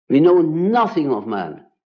We know nothing of man,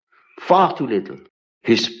 far too little.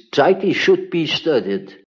 His psyche should be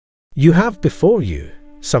studied. You have before you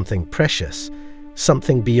something precious,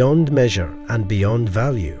 something beyond measure and beyond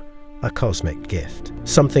value, a cosmic gift,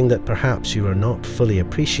 something that perhaps you are not fully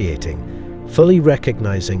appreciating, fully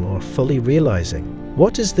recognizing, or fully realizing.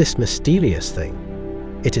 What is this mysterious thing?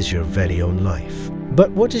 It is your very own life.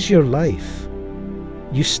 But what is your life?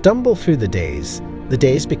 You stumble through the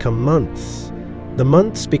days become months, the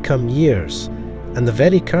months become years, and the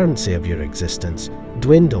very currency of your existence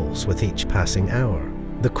dwindles with each passing hour.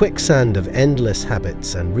 The quicksand of endless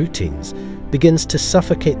habits and routines begins to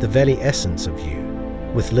suffocate the very essence of you,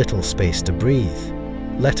 with little space to breathe,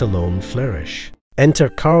 let alone flourish. Enter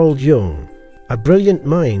Carl Jung, a brilliant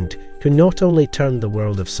mind who not only turned the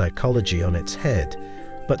world of psychology on its head,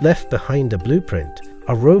 but left behind a blueprint,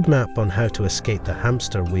 a roadmap on how to escape the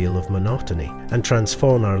hamster wheel of monotony and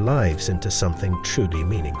transform our lives into something truly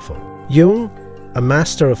meaningful. Jung, a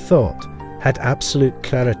master of thought, had absolute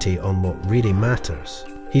clarity on what really matters.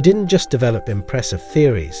 He didn't just develop impressive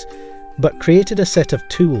theories, but created a set of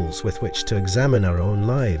tools with which to examine our own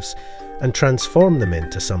lives and transform them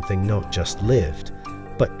into something not just lived,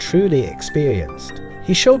 but truly experienced.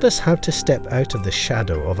 He showed us how to step out of the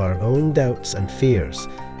shadow of our own doubts and fears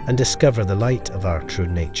and discover the light of our true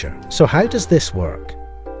nature. So how does this work?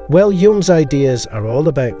 Well, Jung's ideas are all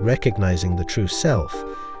about recognizing the true self,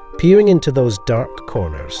 peering into those dark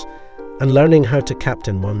corners, and learning how to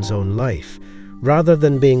captain one's own life, rather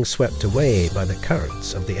than being swept away by the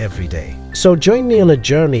currents of the everyday. So join me on a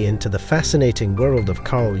journey into the fascinating world of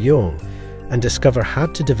Carl Jung and discover how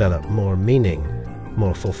to develop more meaning,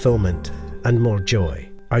 more fulfillment, and more joy.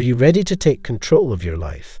 Are you ready to take control of your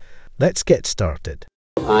life? Let's get started.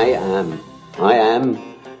 I am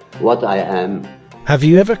what I am. Have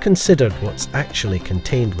you ever considered what's actually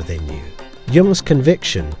contained within you? Jung's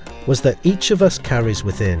conviction was that each of us carries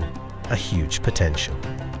within a huge potential.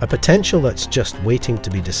 A potential that's just waiting to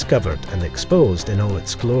be discovered and exposed in all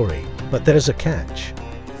its glory. But there's a catch.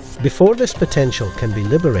 Before this potential can be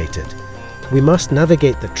liberated, we must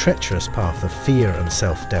navigate the treacherous path of fear and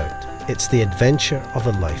self-doubt. It's the adventure of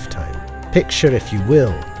a lifetime. Picture, if you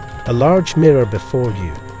will, a large mirror before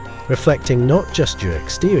you, reflecting not just your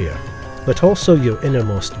exterior, but also your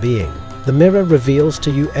innermost being. The mirror reveals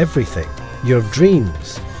to you everything, your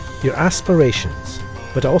dreams, your aspirations,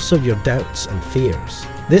 but also your doubts and fears.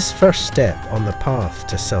 This first step on the path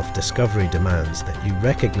to self-discovery demands that you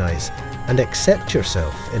recognize and accept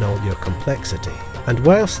yourself in all your complexity. And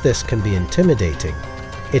whilst this can be intimidating,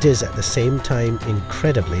 it is at the same time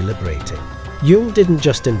incredibly liberating. Jung didn't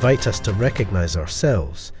just invite us to recognize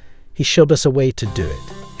ourselves, he showed us a way to do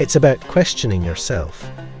it. It's about questioning yourself,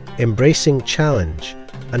 embracing challenge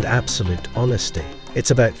and absolute honesty. It's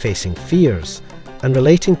about facing fears and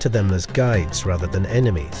relating to them as guides rather than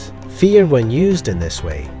enemies. Fear, when used in this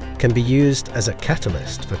way, can be used as a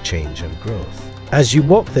catalyst for change and growth. As you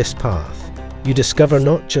walk this path, you discover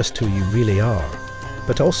not just who you really are,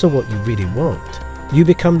 but also what you really want. You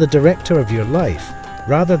become the director of your life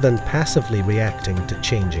rather than passively reacting to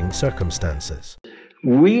changing circumstances.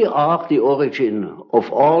 We are the origin of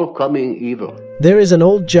all coming evil. There is an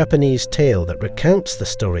old Japanese tale that recounts the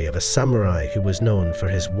story of a samurai who was known for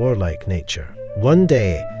his warlike nature. One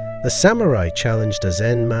day, the samurai challenged a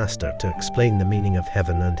Zen master to explain the meaning of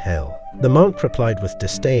heaven and hell. The monk replied with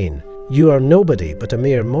disdain, "You are nobody but a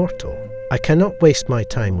mere mortal. I cannot waste my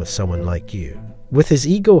time with someone like you." With his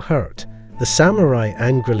ego hurt, the samurai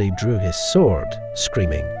angrily drew his sword,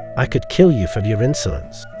 screaming, "I could kill you for your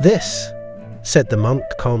insolence." "This," said the monk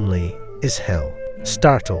calmly, "is hell."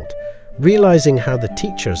 Startled, realizing how the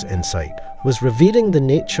teacher's insight was revealing the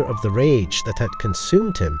nature of the rage that had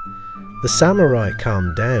consumed him, the samurai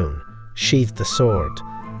calmed down, sheathed the sword,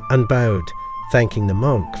 and bowed, thanking the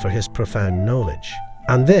monk for his profound knowledge.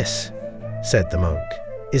 "And this," said the monk,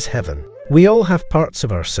 "is heaven." We all have parts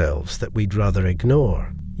of ourselves that we'd rather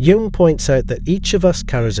ignore. Jung points out that each of us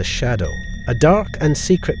carries a shadow, a dark and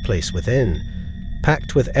secret place within,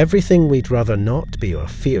 packed with everything we'd rather not be or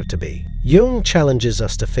fear to be. Jung challenges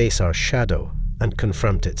us to face our shadow and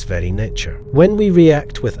confront its very nature. When we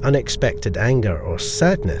react with unexpected anger or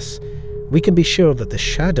sadness, we can be sure that the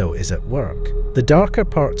shadow is at work. The darker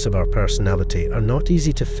parts of our personality are not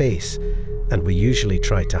easy to face, and we usually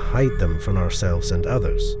try to hide them from ourselves and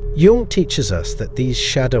others. Jung teaches us that these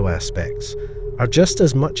shadow aspects are just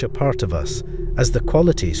as much a part of us as the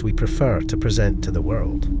qualities we prefer to present to the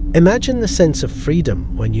world. Imagine the sense of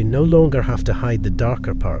freedom when you no longer have to hide the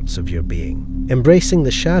darker parts of your being. Embracing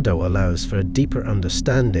the shadow allows for a deeper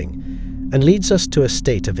understanding and leads us to a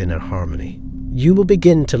state of inner harmony. you will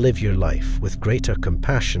begin to live your life with greater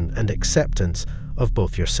compassion and acceptance of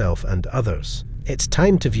both yourself and others. It's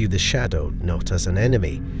time to view the shadow not as an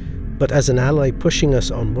enemy, but as an ally pushing us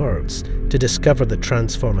onwards to discover the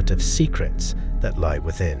transformative secrets that lie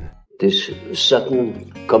within. This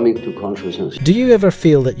sudden coming to consciousness. Do you ever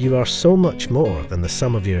feel that you are so much more than the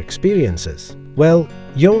sum of your experiences? Well,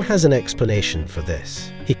 Jung has an explanation for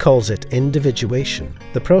this. He calls it individuation.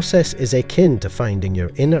 The process is akin to finding your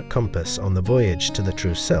inner compass on the voyage to the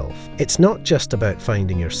true self. It's not just about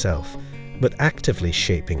finding yourself, but actively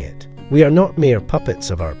shaping it. We are not mere puppets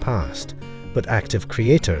of our past, but active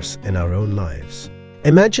creators in our own lives.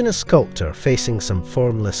 Imagine a sculptor facing some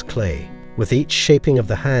formless clay. With each shaping of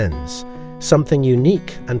the hands, something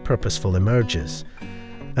unique and purposeful emerges.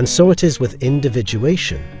 And so it is with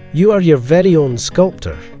individuation. You are your very own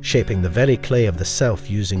sculptor, shaping the very clay of the self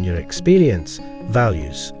using your experience,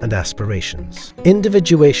 values, and aspirations.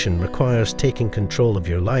 Individuation requires taking control of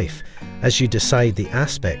your life as you decide the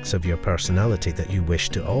aspects of your personality that you wish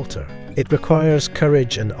to alter. It requires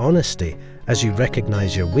courage and honesty as you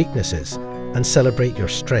recognize your weaknesses and celebrate your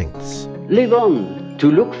strengths. Live on, to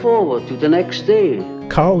look forward to the next day.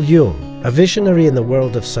 Carl Jung, a visionary in the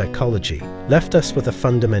world of psychology, left us with a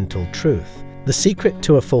fundamental truth. The secret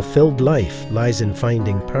to a fulfilled life lies in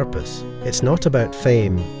finding purpose. It's not about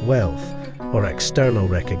fame, wealth, or external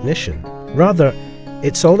recognition. Rather,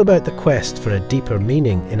 it's all about the quest for a deeper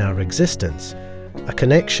meaning in our existence, a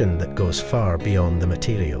connection that goes far beyond the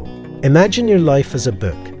material. Imagine your life as a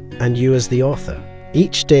book, and you as the author.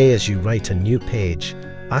 Each day as you write a new page,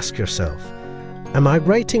 ask yourself, am I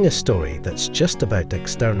writing a story that's just about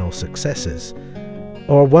external successes,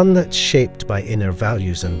 or one that's shaped by inner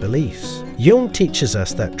values and beliefs? Jung teaches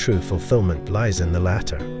us that true fulfillment lies in the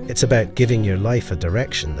latter. It's about giving your life a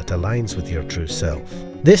direction that aligns with your true self.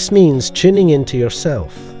 This means tuning into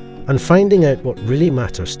yourself and finding out what really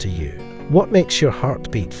matters to you. What makes your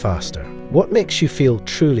heart beat faster? What makes you feel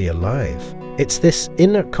truly alive? It's this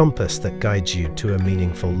inner compass that guides you to a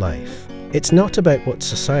meaningful life. It's not about what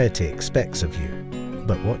society expects of you,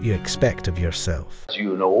 but what you expect of yourself.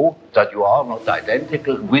 You know that you are not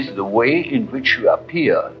identical with the way in which you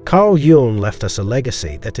appear. Carl Jung left us a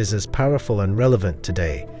legacy that is as powerful and relevant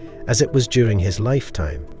today as it was during his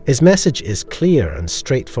lifetime. His message is clear and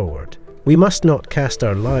straightforward. We must not cast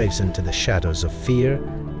our lives into the shadows of fear,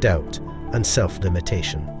 doubt, and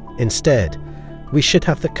self-limitation. Instead, we should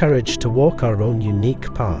have the courage to walk our own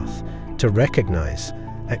unique path, to recognize,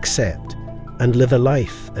 accept, and live a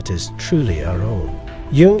life that is truly our own.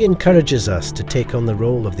 Jung encourages us to take on the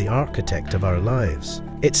role of the architect of our lives.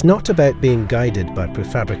 It's not about being guided by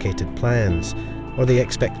prefabricated plans or the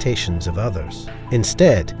expectations of others.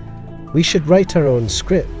 Instead, we should write our own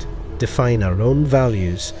script, define our own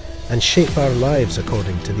values, and shape our lives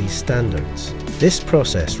according to these standards. This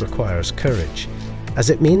process requires courage, as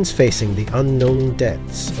it means facing the unknown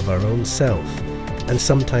depths of our own self and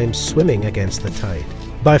sometimes swimming against the tide.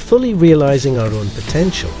 By fully realizing our own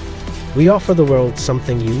potential, we offer the world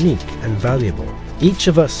something unique and valuable. Each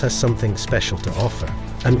of us has something special to offer,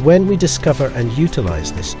 and when we discover and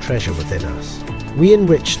utilize this treasure within us, we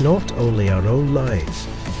enrich not only our own lives,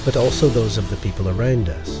 but also those of the people around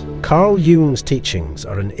us. Carl Jung's teachings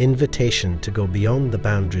are an invitation to go beyond the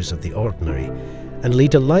boundaries of the ordinary and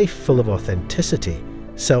lead a life full of authenticity,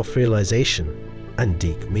 self-realization, and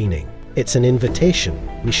deep meaning. It's an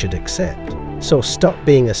invitation we should accept. So stop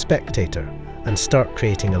being a spectator and start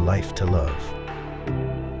creating a life to love.